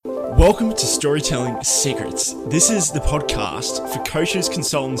Welcome to Storytelling Secrets. This is the podcast for coaches,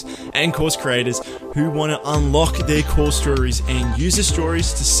 consultants, and course creators who want to unlock their core stories and use the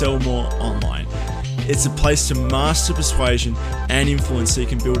stories to sell more online. It's a place to master persuasion and influence so you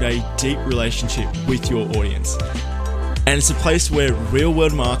can build a deep relationship with your audience. And it's a place where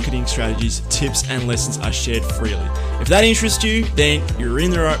real-world marketing strategies, tips, and lessons are shared freely. If that interests you, then you're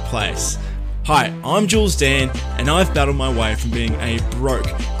in the right place. Hi, I'm Jules Dan, and I've battled my way from being a broke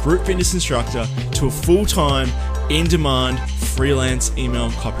group fitness instructor to a full-time, in-demand, freelance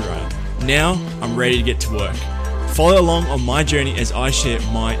email copywriter. Now, I'm ready to get to work. Follow along on my journey as I share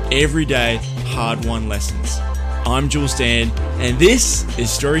my everyday, hard-won lessons. I'm Jules Dan, and this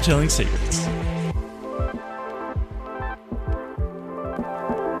is Storytelling Secrets.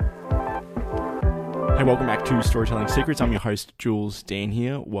 Hey, welcome back to Storytelling Secrets. I'm your host, Jules Dan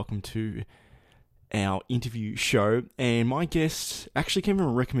here. Welcome to our interview show, and my guest actually came from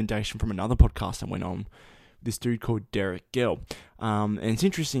a recommendation from another podcast I went on, this dude called Derek Gell. And it's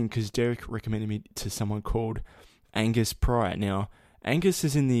interesting because Derek recommended me to someone called Angus Pryor. Now, Angus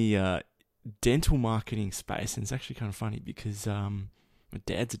is in the dental marketing space, and it's actually kind of funny because my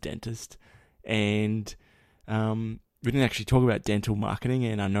dad's a dentist, and we didn't actually talk about dental marketing,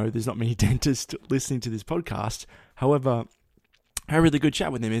 and I know there's not many dentists listening to this podcast. However, I had a really good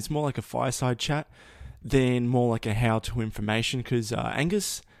chat with him. It's more like a fireside chat than more like a how-to information, because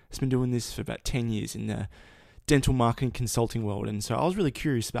Angus has been doing this for about 10 years in the dental marketing consulting world. And so I was really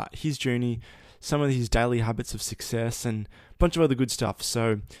curious about his journey, some of his daily habits of success, and a bunch of other good stuff.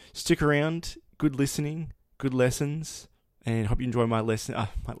 So stick around, good listening, good lessons, and hope you enjoy my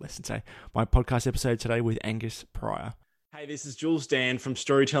podcast episode today with Angus Pryor. Hey, this is Jules Dan from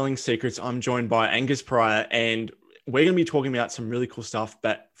Storytelling Secrets. I'm joined by Angus Pryor, and we're going to be talking about some really cool stuff.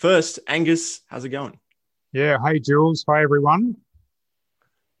 But first, Angus, how's it going? Yeah. Hey, Jules. Hi, everyone.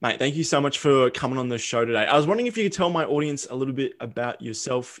 Mate, thank you so much for coming on the show today. I was wondering if you could tell my audience a little bit about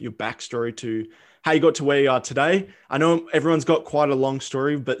yourself, your backstory to how you got to where you are today. I know everyone's got quite a long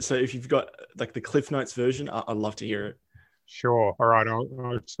story, but so if you've got like the Cliff Notes version, I'd love to hear it. Sure. All right.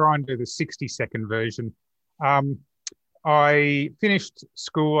 I'll try and do the 60-second version. I finished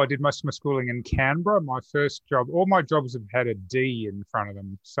school. I did most of my schooling in Canberra. My first job, all my jobs have had a D in front of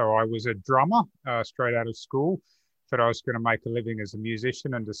them. So I was a drummer straight out of school. Thought I was going to make a living as a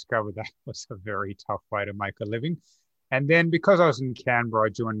musician and discovered that was a very tough way to make a living. And then because I was in Canberra, I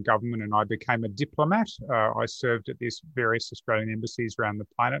joined government and I became a diplomat. I served at these various Australian embassies around the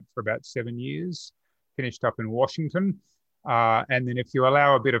planet for about 7 years, finished up in Washington. And then if you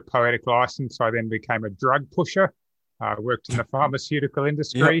allow a bit of poetic license, I then became a drug pusher. Worked in the pharmaceutical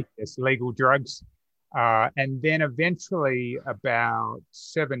industry, Yep. It's legal drugs. And then eventually about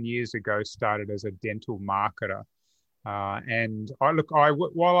 7 years ago, started as a dental marketer. And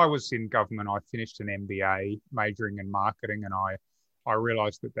while I was in government, I finished an MBA majoring in marketing, and I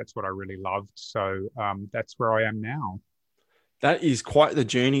realized that that's what I really loved. So that's where I am now. That is quite the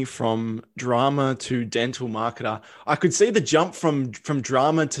journey from drama to dental marketer. I could see the jump from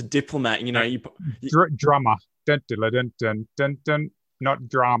drama to diplomat. You know, Drummer. Dun, dun, dun, dun, dun. Not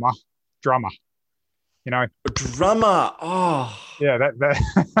drama, drummer. You know, drummer. Oh, yeah.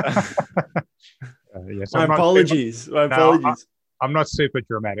 That. Yes. My apologies. I'm not super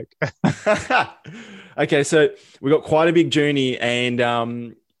dramatic. Okay, so we got quite a big journey,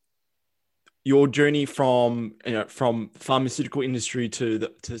 and your journey from pharmaceutical industry to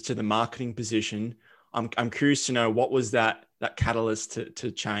the marketing position. I'm curious to know, what was that catalyst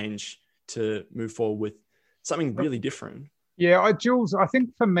to change, to move forward with something really different? Yeah, Jules, I think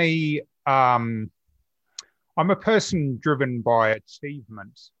for me, I'm a person driven by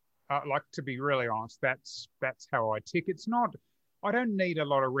achievement. Like, to be really honest, that's how I tick. It's not, I don't need a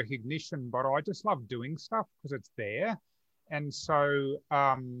lot of recognition, but I just love doing stuff because it's there. And so,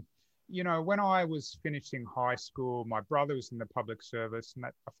 when I was finishing high school, my brother was in the public service, and I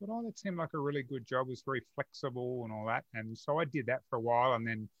thought, that seemed like a really good job. It was very flexible and all that. And so I did that for a while, and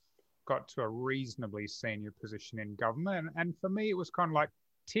then got to a reasonably senior position in government. And for me, it was kind of like,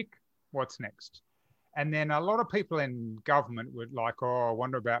 tick, what's next? And then a lot of people in government were like, I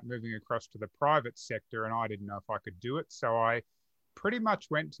wonder about moving across to the private sector. And I didn't know if I could do it. So I pretty much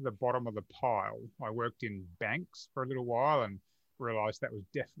went to the bottom of the pile. I worked in banks for a little while and realized that was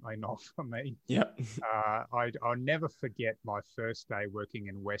definitely not for me. Yeah. I'll never forget my first day working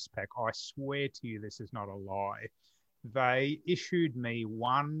in Westpac. I swear to you, this is not a lie. They issued me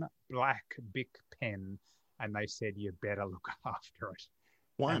one black Bic pen and they said, you better look after it.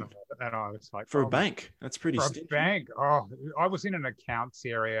 One. And I was like, For a bank. That's pretty for stingy. a bank. Oh, I was in an accounts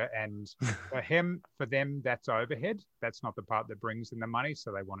area, and for them, that's overhead. That's not the part that brings in the money,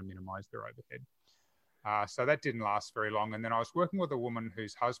 so they want to minimize their overhead. So that didn't last very long. And then I was working with a woman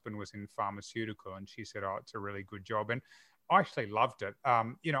whose husband was in pharmaceutical, and she said, "Oh, it's a really good job." And I actually loved it.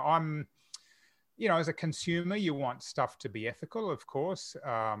 As a consumer, you want stuff to be ethical, of course.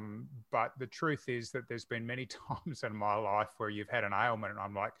 But the truth is that there's been many times in my life where you've had an ailment, and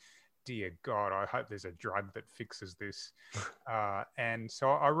I'm like, dear God, I hope there's a drug that fixes this. And so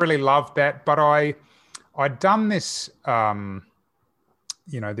I really loved that. But I'd done this, this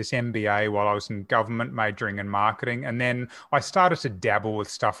MBA while I was in government, majoring in marketing. And then I started to dabble with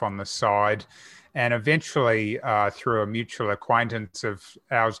stuff on the side. And eventually, through a mutual acquaintance of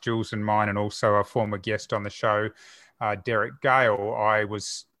ours, Jules and mine, and also a former guest on the show, Derek Gale, I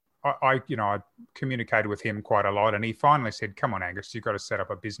communicated with him quite a lot, and he finally said, "Come on, Angus, you've got to set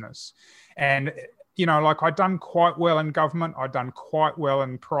up a business." And, I'd done quite well in government. I'd done quite well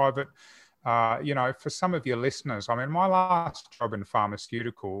in private. For some of your listeners, I mean, my last job in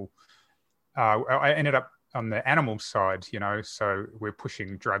pharmaceutical, I ended up on the animal side, so we're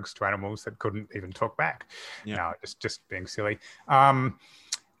pushing drugs to animals that couldn't even talk back. Yeah. No, just being silly.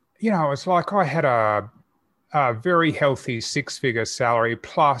 It's like I had a very healthy 6-figure salary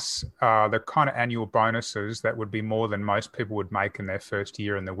plus the kind of annual bonuses that would be more than most people would make in their first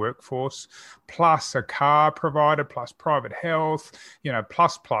year in the workforce, plus a car provided, plus private health,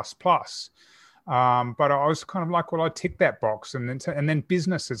 plus. But I was kind of like, well, I ticked that box, and then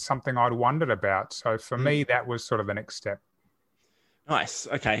business is something I'd wondered about. So for me, that was sort of the next step. Nice.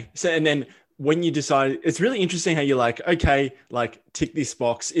 Okay. So, and then when you decide, it's really interesting how you're like, okay, like tick this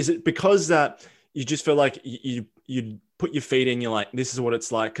box. Is it because that you just feel like you put your feet in, you're like, this is what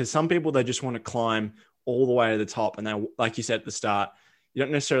it's like? Because some people, they just want to climb all the way to the top. And they, like you said at the start, you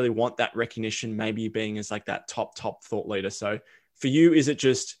don't necessarily want that recognition, maybe being as like that top thought leader. So for you, is it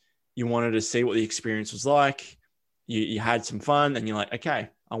just, you wanted to see what the experience was like, you had some fun, and you're like, okay,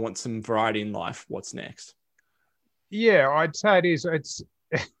 I want some variety in life. What's next? Yeah, I'd say it is.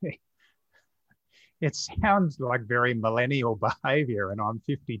 It sounds like very millennial behavior, and I'm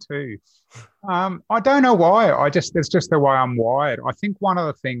 52. I don't know why. It's just the way I'm wired. I think one of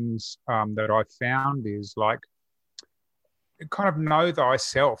the things that I found is like, kind of know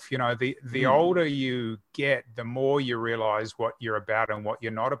thyself. The older you get, the more you realize what you're about and what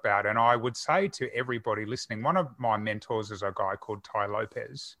you're not about. And I would say to everybody listening, one of my mentors is a guy called Tai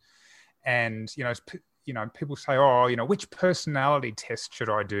Lopez. And, people say, which personality test should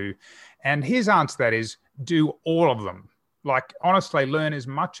I do? And his answer to that is do all of them. Like, honestly, learn as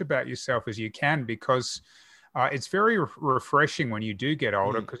much about yourself as you can, because it's very refreshing when you do get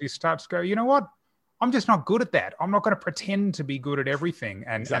older, because you start to go, you know what? I'm just not good at that. I'm not going to pretend to be good at everything.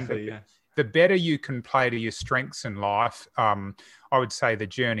 And, exactly, the better you can play to your strengths in life, I would say the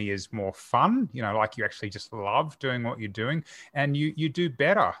journey is more fun, like you actually just love doing what you're doing, and you do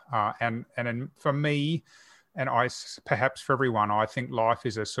better. And for me, and perhaps for everyone, I think life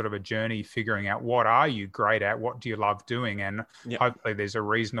is a sort of a journey figuring out what are you great at, what do you love doing, and hopefully there's a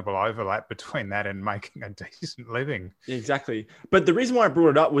reasonable overlap between that and making a decent living. Exactly. But the reason why I brought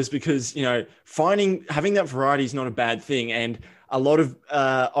it up was because, having that variety is not a bad thing. And a lot of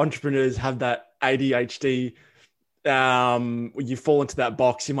entrepreneurs have that ADHD. You fall into that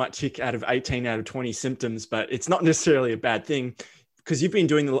box, you might tick out of 18 out of 20 symptoms, but it's not necessarily a bad thing, because you've been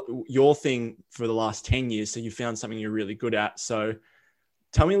doing your thing for the last 10 years. So you found something you're really good at. So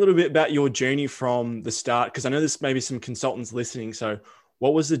tell me a little bit about your journey from the start, because I know there's maybe some consultants listening. So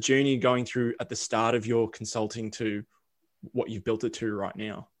what was the journey going through at the start of your consulting to what you've built it to right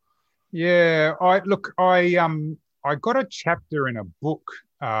now? Yeah, I got a chapter in a book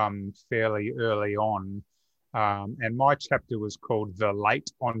fairly early on. And my chapter was called The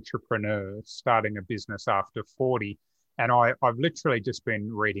Late Entrepreneur, Starting a Business After 40. And I've literally just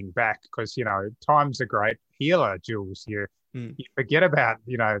been reading back, because, time's a great healer, Jules. You forget about,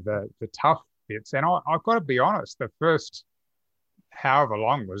 the tough bits. And I've got to be honest, the first however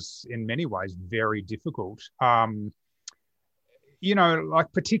long was in many ways very difficult. Like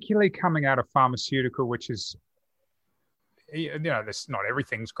particularly coming out of pharmaceutical, which is, there's not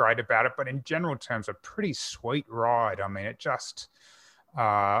everything's great about it, but in general terms, a pretty sweet ride. I mean, it just...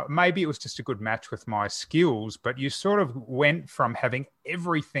 maybe it was just a good match with my skills, but you sort of went from having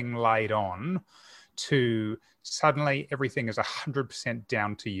everything laid on to suddenly everything is 100%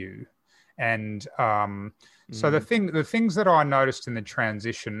 down to you. And so the things that I noticed in the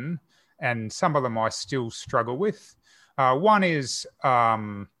transition, and some of them I still struggle with, one is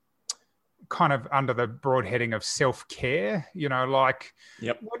kind of under the broad heading of self-care. You know, like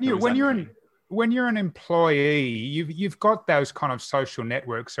Yep. when you're an employee, you've got those kind of social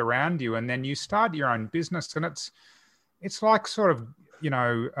networks around you, and then you start your own business, and it's like sort of, you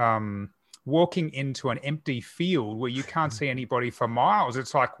know, walking into an empty field where you can't see anybody for miles.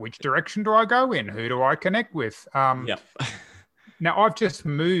 It's like, which direction do I go in? Who do I connect with? Yep. Now, I've just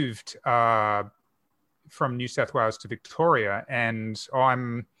moved from New South Wales to Victoria, and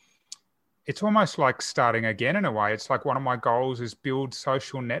it's almost like starting again in a way. It's like one of my goals is build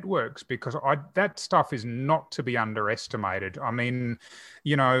social networks, because that stuff is not to be underestimated. I mean,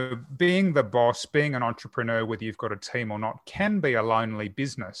 you know, being the boss, being an entrepreneur, whether you've got a team or not, can be a lonely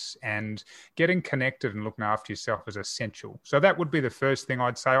business, and getting connected and looking after yourself is essential. So that would be the first thing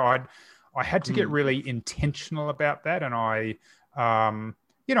I'd say. I had to get really intentional about that, and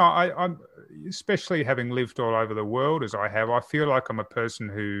you know, I'm especially having lived all over the world as I have, I feel like I'm a person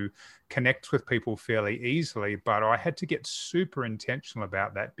who connects with people fairly easily, but I had to get super intentional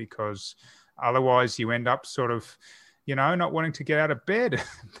about that, because otherwise you end up sort of, you know, not wanting to get out of bed.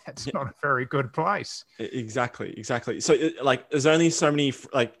 That's not a very good place. Exactly. So like, there's only so many,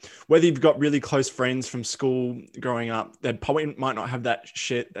 like, whether you've got really close friends from school growing up, they probably might not have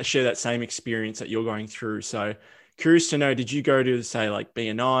share that same experience that you're going through. So curious to know, did you go to, say, like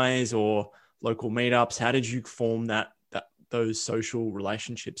BNIs or local meetups? How did you form those social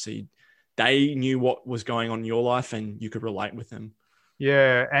relationships so they knew what was going on in your life and you could relate with them?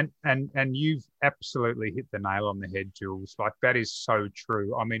 Yeah, and you've absolutely hit the nail on the head, Jules. Like, that is so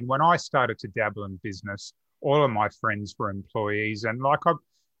true. I mean, when I started to dabble in business, all of my friends were employees, and like,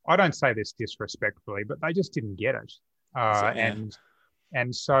 I don't say this disrespectfully, but they just didn't get it.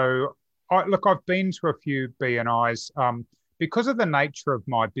 And so I've been to a few BNIs because of the nature of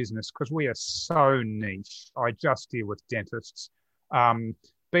my business, because we are so niche. I just deal with dentists.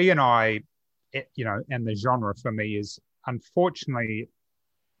 BNI, you know, and the genre for me is, unfortunately,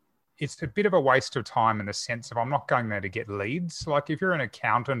 it's a bit of a waste of time in the sense of I'm not going there to get leads. Like, if you're an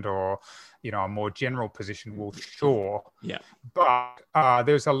accountant or, you know, a more general position, well, sure. Yeah. But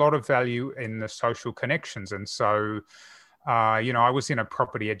there's a lot of value in the social connections. And so, you know, I was in a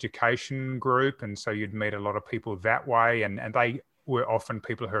property education group, and so you'd meet a lot of people that way, and they were often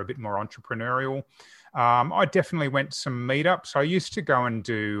people who are a bit more entrepreneurial. I definitely went to some meetups. I used to go and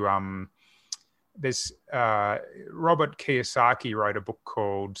do there's Robert Kiyosaki wrote a book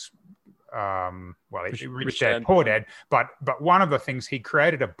called Rich Dad Poor Dad, but one of the things, he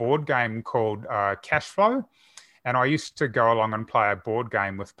created a board game called Cash Flow, and I used to go along and play a board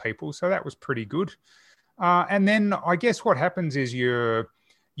game with people, so that was pretty good. And then I guess what happens is you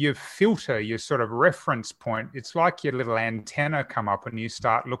filter your sort of reference point. It's like your little antenna come up and you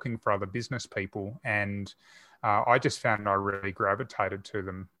start looking for other business people. And I just found I really gravitated to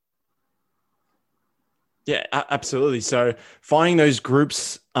them. Yeah, absolutely. So finding those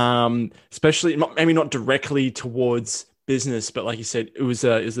groups, especially maybe not directly towards business, but like you said, it was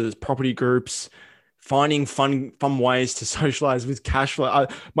property groups, finding fun ways to socialize with cash flow.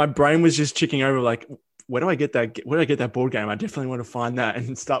 My brain was just ticking over, like, where do I get that board game? I definitely want to find that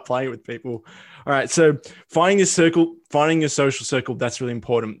and start playing with people. All right. So finding your social circle, that's really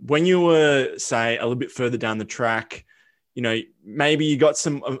important. When you were, say, a little bit further down the track, you know, maybe you got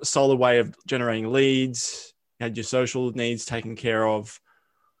a solid way of generating leads, you had your social needs taken care of.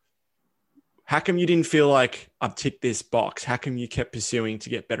 How come you didn't feel like, I've ticked this box? How come you kept pursuing to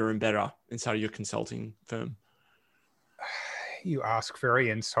get better and better inside of your consulting firm? You ask very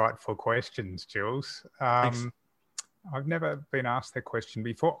insightful questions, Jules. I've never been asked that question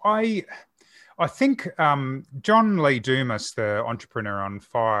before. I think John Lee Dumas, the Entrepreneur on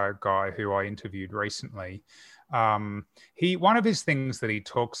Fire guy who I interviewed recently, one of his things that he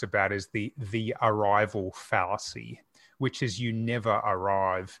talks about is the arrival fallacy, which is you never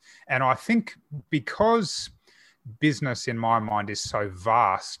arrive. And I think because business, in my mind, is so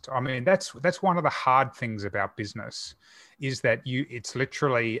vast, I mean, that's one of the hard things about business, is that it's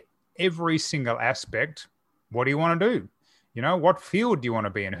literally every single aspect. What do you want to do? You know, what field do you want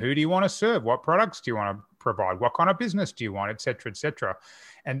to be in? Who do you want to serve? What products do you want to provide? What kind of business do you want, et cetera, et cetera.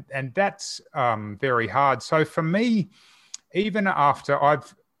 And that's very hard. So for me, even after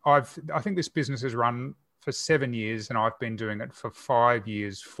I think this business has run for 7 years and I've been doing it for 5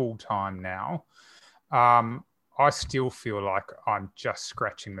 years full time now, I still feel like I'm just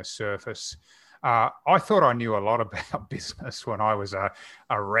scratching the surface. I thought I knew a lot about business when I was a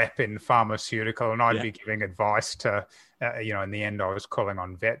rep in pharmaceutical, and I'd be giving advice to, in the end, I was calling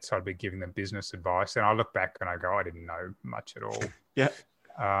on vets. I'd be giving them business advice. And I look back and I go, I didn't know much at all. Yeah.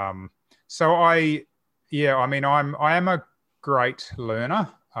 So I am a great learner.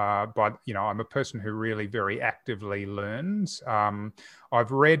 but I'm a person who really very actively learns.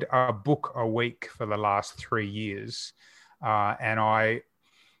 I've read a book a week for the last 3 years, and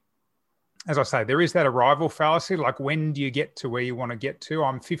as I say, there is that arrival fallacy. Like, when do you get to where you want to get to?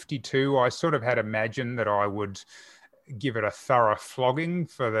 I'm 52. I sort of had imagined that I would give it a thorough flogging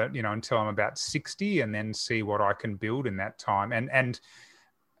for until I'm about 60, and then see what I can build in that time. And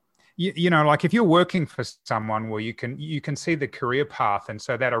like, if you're working for someone where you can see the career path, and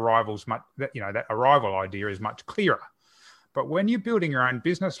so that that arrival idea is much clearer. But when you're building your own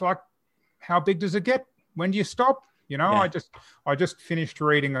business, like, how big does it get? When do you stop? Yeah. I just finished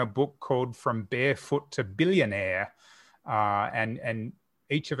reading a book called From Barefoot to Billionaire, and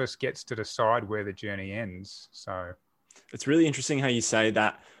each of us gets to decide where the journey ends. So it's really interesting how you say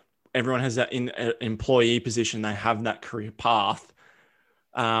that everyone has that in an employee position, they have that career path.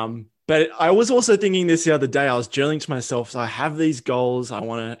 But I was also thinking this the other day. I was journaling to myself. So I have these goals. I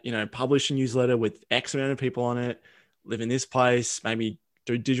want to, publish a newsletter with X amount of people on it, live in this place, maybe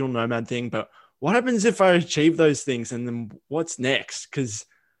do a digital nomad thing. But what happens if I achieve those things, and then what's next? Because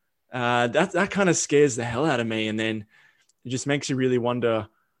that kind of scares the hell out of me. And then it just makes you really wonder,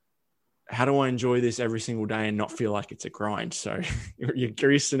 how do I enjoy this every single day and not feel like it's a grind? So you're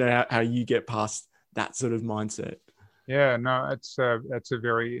curious to know how you get past that sort of mindset. Yeah, no, that's a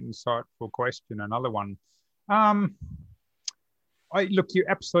very insightful question. Another one. Look, you're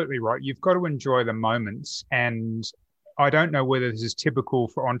absolutely right. You've got to enjoy the moments, and I don't know whether this is typical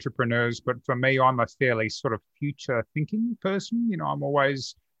for entrepreneurs, but for me, I'm a fairly sort of future thinking person. I'm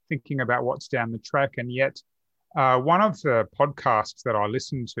always thinking about what's down the track. And yet, one of the podcasts that I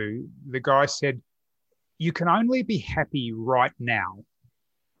listened to, the guy said, you can only be happy right now.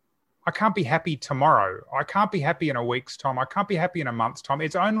 I can't be happy tomorrow. I can't be happy in a week's time. I can't be happy in a month's time.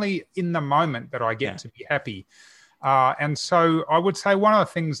 It's only in the moment that I get to be happy. And so I would say one of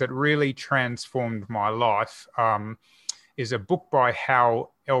the things that really transformed my life is a book by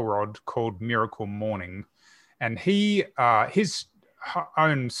Hal Elrod called Miracle Morning. And his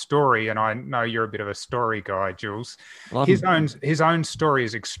own story, and I know you're a bit of a story guy, Jules, his own story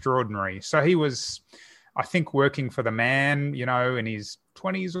is extraordinary. So he was, I think, working for the man, in his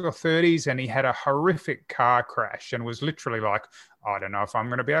 20s or 30s, and he had a horrific car crash and was literally like, I don't know if I'm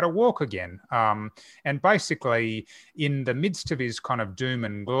going to be able to walk again. And basically, in the midst of his kind of doom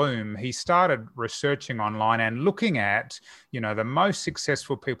and gloom, he started researching online and looking at, the most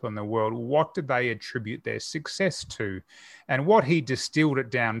successful people in the world. What did they attribute their success to? And what he distilled it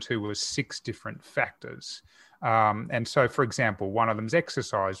down to was 6 different factors. And so, for example, one of them is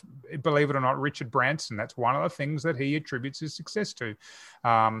exercise. Believe it or not, Richard Branson, that's one of the things that he attributes his success to.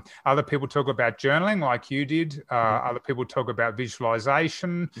 Other people talk about journaling like you did. Other people talk about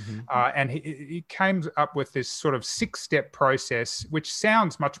visualization. And he came up with this sort of 6-step process, which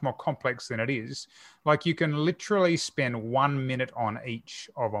sounds much more complex than it is. Like, you can literally spend 1 minute on each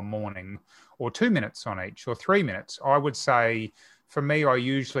of a morning, or 2 minutes on each, or 3 minutes. I would say, for me, I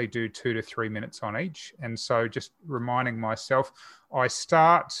usually do 2 to 3 minutes on each. And so just reminding myself, I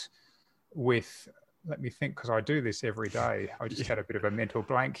start with, let me think, because I do this every day. I just had a bit of a mental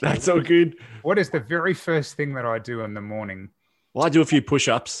blank here. That's so good. What is the very first thing that I do in the morning? Well, I do a few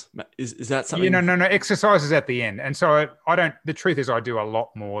push-ups. Is that something? No. Exercise is at the end. And so I don't, the truth is I do a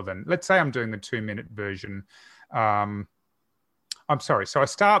lot more than, let's say I'm doing the 2-minute version. I'm sorry. So I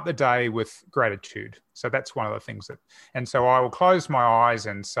start the day with gratitude. So that's one of the things and so I will close my eyes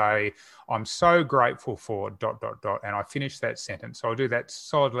and say, I'm so grateful for ... And I finish that sentence. So I'll do that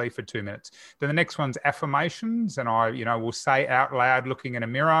solidly for 2 minutes. Then the next one's affirmations. And I, will say out loud, looking in a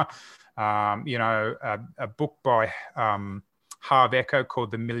mirror, a book by Harv Eker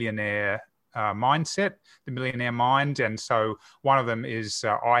called The Millionaire Mindset, The Millionaire Mind. And so one of them is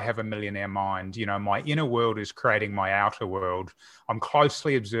I have a millionaire mind. My inner world is creating my outer world. I'm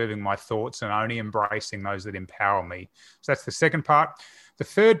closely observing my thoughts and only embracing those that empower me. So that's the second part. The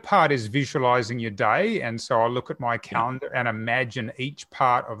third part is visualizing your day. And so I look at my calendar and imagine each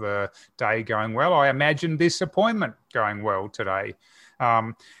part of the day going well. I imagine this appointment going well today.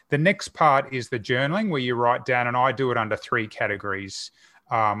 The next part is the journaling, where you write down, and I do it under 3 categories.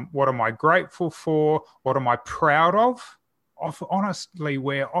 What am I grateful for? What am I proud of? Honestly,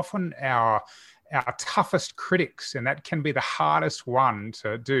 we're often our toughest critics, and that can be the hardest one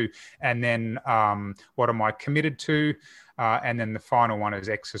to do. And then what am I committed to? And then the final one is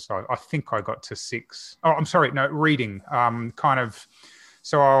exercise. I think I got to 6. Oh, I'm sorry. No, reading.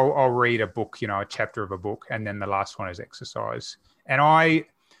 So I'll read a book, a chapter of a book, and then the last one is exercise. And I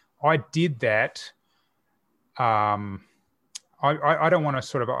did that. I don't want to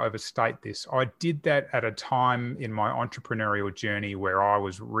sort of overstate this. I did that at a time in my entrepreneurial journey where I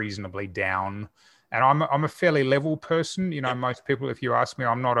was reasonably down, and I'm a fairly level person. You know, most people, if you ask me,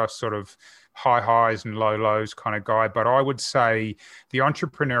 I'm not a sort of high highs and low lows kind of guy, but I would say the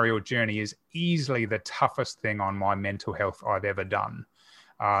entrepreneurial journey is easily the toughest thing on my mental health I've ever done.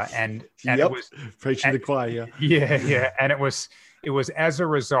 And it was preaching the choir. Yeah. And it was as a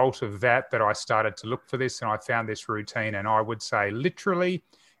result of that I started to look for this, and I found this routine. And I would say literally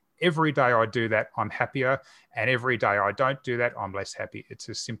every day I do that, I'm happier. And every day I don't do that, I'm less happy. It's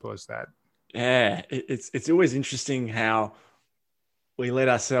as simple as that. Yeah. It's always interesting how we let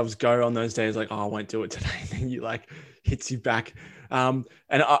ourselves go on those days. Like, oh, I won't do it today. And then you like hits you back.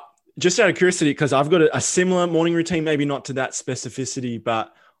 Just out of curiosity, because I've got a similar morning routine, maybe not to that specificity,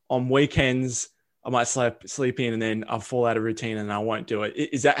 but on weekends, I might sleep in and then I'll fall out of routine and I won't do it.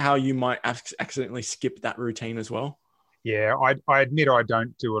 Is that how you might accidentally skip that routine as well? Yeah, I admit I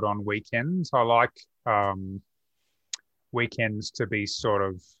don't do it on weekends. I like weekends to be sort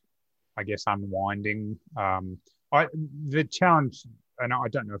of, I guess, unwinding. The challenge, and I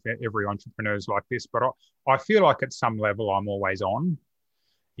don't know if every entrepreneur is like this, but I feel like at some level I'm always on.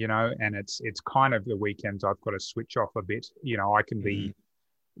 You know, and it's kind of the weekends I've got to switch off a bit. You know, I can be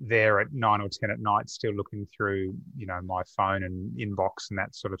there at 9 or 10 at night still looking through, you know, my phone and inbox and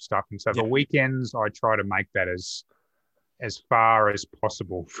that sort of stuff. And so the weekends, I try to make that as far as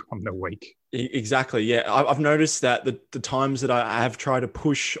possible from the week. Exactly. Yeah. I've noticed that the times that I have tried to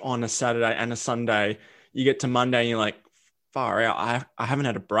push on a Saturday and a Sunday, you get to Monday and you're like, far out. I haven't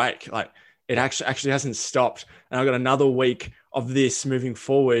had a break. Like, it actually hasn't stopped. And I've got another week of this moving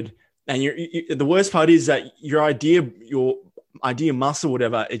forward. And the worst part is that your idea muscle,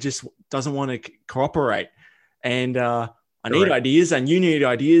 whatever, it just doesn't want to cooperate. And I need ideas, and you need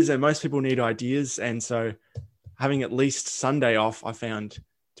ideas, and most people need ideas. And so having at least Sunday off, I found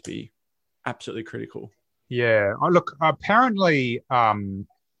to be absolutely critical. Yeah. Look, apparently, our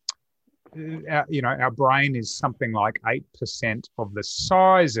brain is something like 8% of the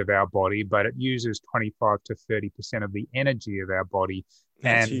size of our body, but it uses 25 to 30% of the energy of our body.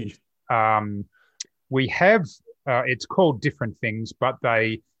 That's and huge. We have, it's called different things, but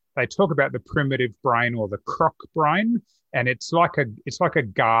they talk about the primitive brain or the croc brain, and it's like a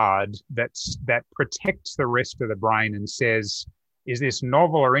guard that protects the rest of the brain and says, is this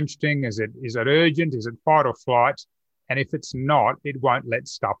novel or interesting? Is it urgent? Is it fight or flight? And if it's not, it won't let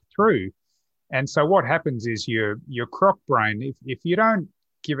stuff through. And so what happens is your croc brain, if you don't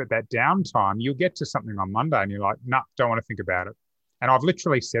give it that downtime, you'll get to something on Monday and you're like, nah, don't want to think about it. And I've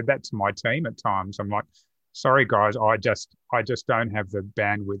literally said that to my team at times. I'm like, sorry guys, I just don't have the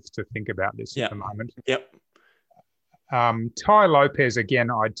bandwidth to think about this at the moment. Yep. Tai Lopez, again,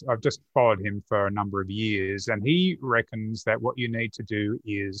 I've just followed him for a number of years, and he reckons that what you need to do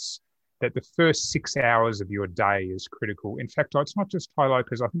is that the first 6 hours of your day is critical. In fact, it's not just Tai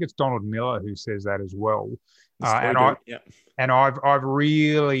Lopez. I think it's Donald Miller who says that as well. And I've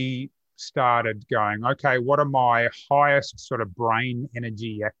really started going, okay, what are my highest sort of brain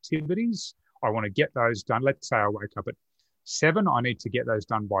energy activities? I want to get those done. Let's say I wake up at 7, I need to get those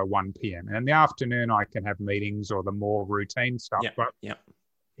done by 1 p.m. And in the afternoon, I can have meetings or the more routine stuff. But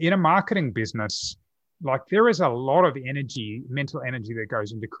in a marketing business, like, there is a lot of energy, mental energy that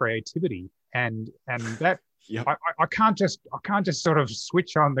goes into creativity, and that I can't just sort of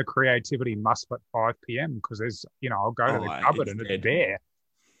switch on the creativity muscle at 5 p.m. because there's, I'll go to the cupboard and it's there.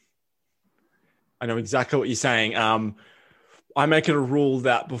 I know exactly what you're saying. I make it a rule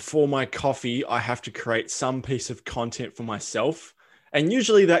that before my coffee, I have to create some piece of content for myself. And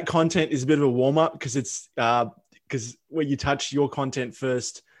usually that content is a bit of a warm up because it's because when you touch your content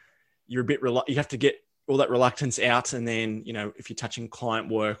first, you're a bit, you have to get all that reluctance out. And then, if you're touching client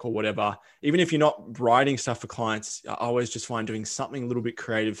work or whatever, even if you're not writing stuff for clients, I always just find doing something a little bit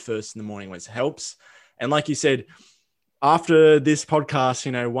creative first in the morning, which helps. And like you said, after this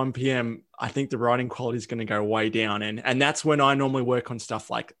podcast, 1 p.m., I think the writing quality is going to go way down. And that's when I normally work on stuff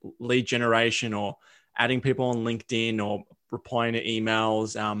like lead generation or adding people on LinkedIn or replying to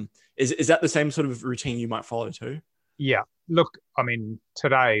emails. Is that the same sort of routine you might follow too? Yeah. Look, I mean,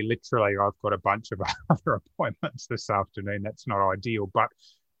 today, literally, I've got a bunch of other appointments this afternoon. That's not ideal. But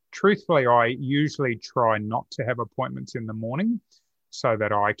truthfully, I usually try not to have appointments in the morning so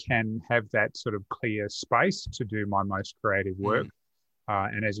that I can have that sort of clear space to do my most creative work.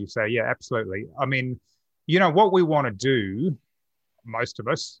 And as you say, yeah, absolutely. I mean, what we want to do, most of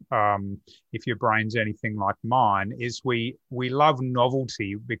us, if your brain's anything like mine, is we love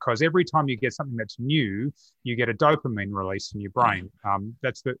novelty, because every time you get something that's new, you get a dopamine release in your brain.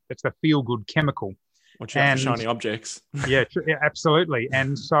 That's the feel-good chemical. Watch out for shiny objects. Yeah, absolutely.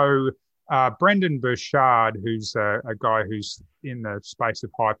 And so Brendan Burchard, who's a guy who's in the space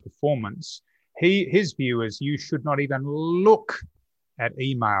of high performance, his view is you should not even look at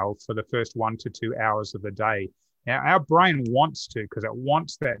email for the first 1 to 2 hours of the day. Now, our brain wants to, because it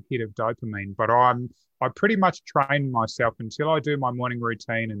wants that hit of dopamine, but I pretty much train myself until I do my morning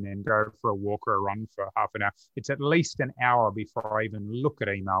routine and then go for a walk or a run for half an hour. It's at least an hour before I even look at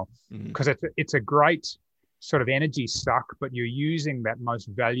email, because it's a great sort of energy suck, but you're using that most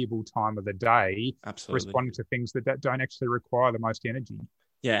valuable time of the day responding to things that don't actually require the most energy.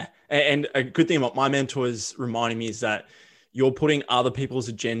 Yeah. And a good thing about my mentors reminding me is that you're putting other people's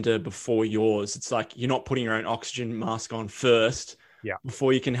agenda before yours. It's like you're not putting your own oxygen mask on first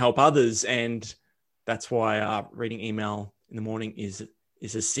before you can help others. And that's why reading email in the morning is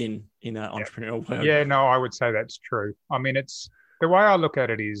a sin in an entrepreneurial world. Yeah, no, I would say that's true. I mean, it's the way I look at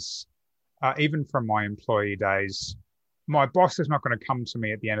it is, even from my employee days, my boss is not going to come to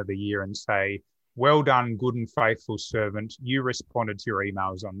me at the end of the year and say, well done, good and faithful servant. You responded to your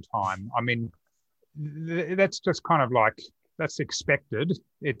emails on time. I mean, that's just kind of like, that's expected.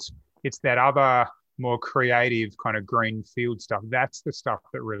 It's that other more creative kind of green field stuff. That's the stuff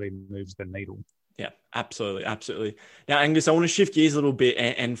that really moves the needle. Yeah, absolutely. Absolutely. Now, Angus, I want to shift gears a little bit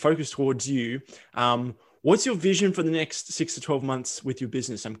and focus towards you. What's your vision for the next 6 to 12 months with your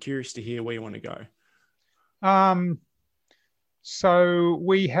business? I'm curious to hear where you want to go. So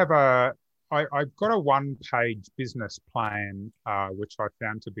we have I've got a one-page business plan, which I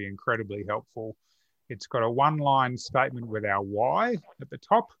found to be incredibly helpful. It's got a one-line statement with our why at the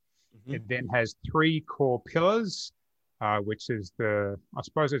top. It then has 3 core pillars, which is I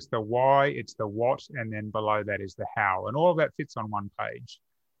suppose it's the why, it's the what, and then below that is the how. And all of that fits on one page.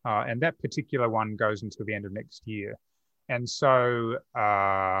 And that particular one goes until the end of next year. And so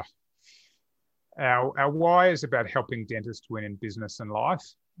our why is about helping dentists win in business and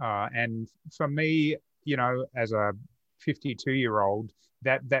life. And for me, as a 52-year-old,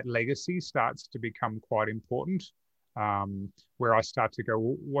 that legacy starts to become quite important, where I start to go,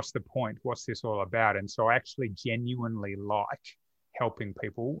 well, what's the point? What's this all about? And so I actually genuinely like helping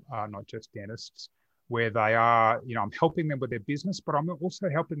people, not just dentists, where they are, I'm helping them with their business, but I'm also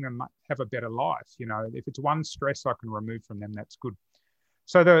helping them have a better life. If it's one stress I can remove from them, that's good.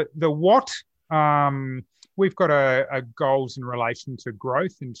 So the what, we've got a goals in relation to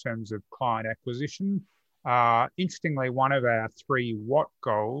growth in terms of client acquisition. Interestingly, one of our 3 what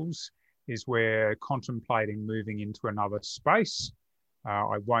goals is we're contemplating moving into another space.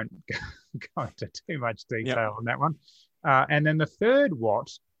 I won't go into too much detail on that one. And then the third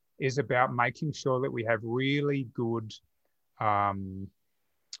what is about making sure that we have really good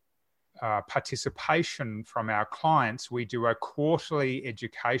participation from our clients. We do a quarterly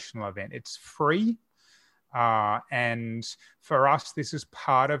educational event. It's free. And for us, this is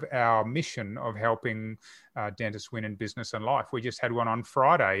part of our mission of helping dentists win in business and life. We just had one on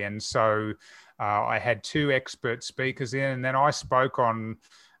Friday. And so I had 2 expert speakers in, and then I spoke on,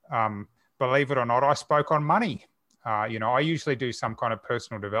 believe it or not, I spoke on money. I usually do some kind of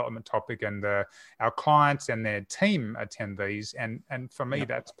personal development topic, and our clients and their team attend these. And for me,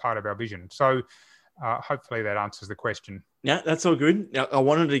 that's part of our vision. So hopefully that answers the question. Yeah, that's all good. Now, I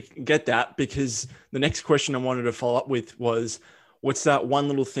wanted to get that because the next question I wanted to follow up with was, what's that one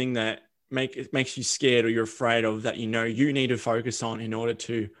little thing that makes you scared or you're afraid of that you need to focus on in order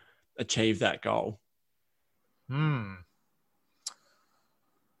to achieve that goal?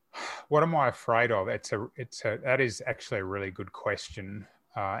 What am I afraid of? That is actually a really good question.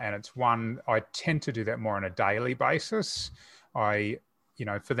 And it's one, I tend to do that more on a daily basis. For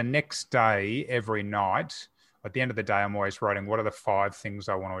the next day, every night, at the end of the day, I'm always writing, what are the 5 things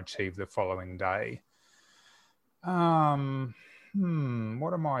I want to achieve the following day? What am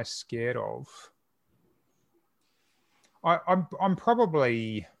I scared of? I'm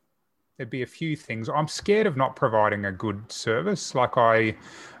probably, there'd be a few things. I'm scared of not providing a good service. Like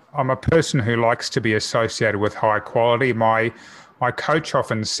I'm a person who likes to be associated with high quality. My coach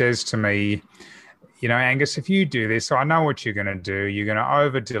often says to me, Angus, if you do this, I know what you're going to do. You're going to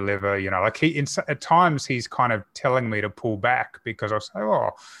over deliver. At times he's kind of telling me to pull back because I'll say, oh,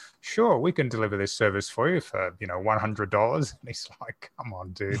 sure, we can deliver this service for you for, $100. And he's like, come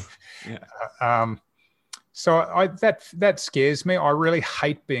on, dude. So that scares me. I really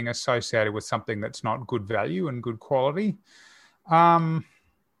hate being associated with something that's not good value and good quality.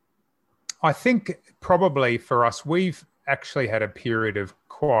 I think probably for us, we've actually had a period of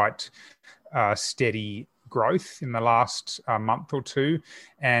quite steady growth in the last month or two,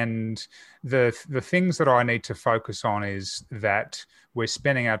 and the things that I need to focus on is that we're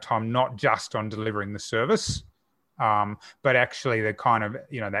spending our time not just on delivering the service, but actually the kind of,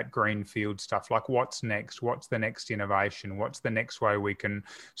 that greenfield stuff, like what's next, what's the next innovation, what's the next way we can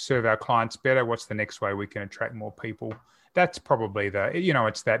serve our clients better, what's the next way we can attract more people. That's probably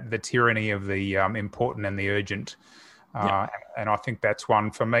it's the tyranny of the important and the urgent. And I think that's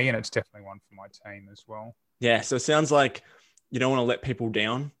one for me, and it's definitely one for my team as well. Yeah. So it sounds like you don't want to let people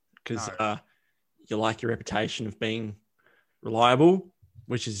down because you like your reputation of being reliable,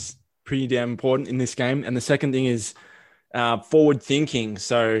 which is pretty damn important in this game. And the second thing is forward thinking.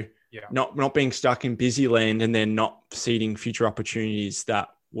 So not being stuck in busy land and then not seeding future opportunities that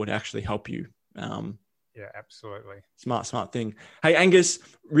would actually help you. Yeah, absolutely. Smart thing. Hey, Angus,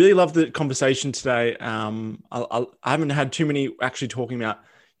 really love the conversation today. I haven't had too many actually talking about,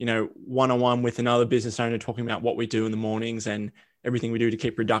 one-on-one with another business owner, talking about what we do in the mornings and everything we do to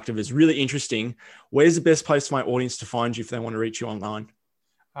keep productive is really interesting. Where's the best place for my audience to find you if they want to reach you online?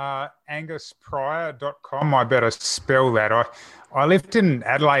 AngusPryor.com. I better spell that. I lived in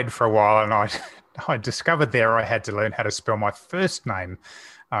Adelaide for a while, and I discovered there I had to learn how to spell my first name,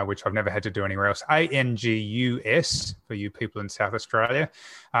 which I've never had to do anywhere else. Angus for you people in South Australia,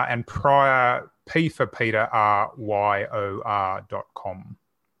 and Pryor, P for Peter, RYOR.com.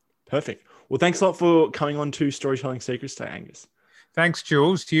 Perfect. Well, thanks a lot for coming on to Storytelling Secrets today, Angus. Thanks,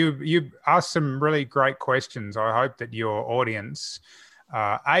 Jules. You asked some really great questions. I hope that your audience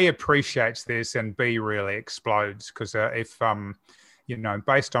A, appreciates this, and B, really explodes, because if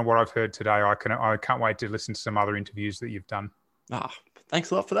based on what I've heard today, I can't wait to listen to some other interviews that you've done.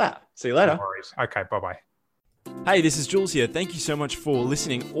 Thanks a lot for that. See you later. No worries. Okay, bye-bye. Hey, this is Jules here. Thank you so much for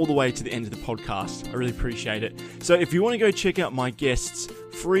listening all the way to the end of the podcast. I really appreciate it. So if you want to go check out my guests'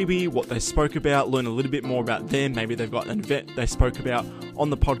 freebie, what they spoke about, learn a little bit more about them, maybe they've got an event they spoke about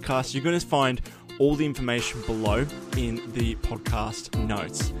on the podcast, you're going to find all the information below in the podcast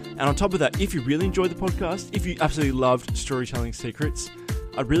notes. And on top of that, if you really enjoyed the podcast, if you absolutely loved Storytelling Secrets,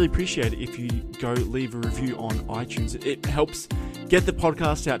 I'd really appreciate it if you go leave a review on iTunes. It helps get the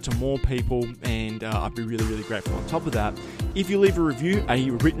podcast out to more people, and I'd be really, really grateful. On top of that, if you leave a review, a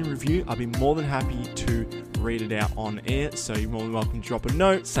written review, I'd be more than happy to read it out on air. So you're more than welcome to drop a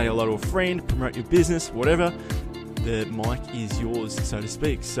note, say hello to a friend, promote your business, whatever. The mic is yours, so to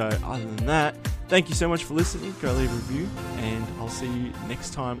speak. So other than that, thank you so much for listening. Go leave a review, and I'll see you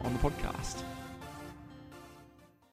next time on the podcast.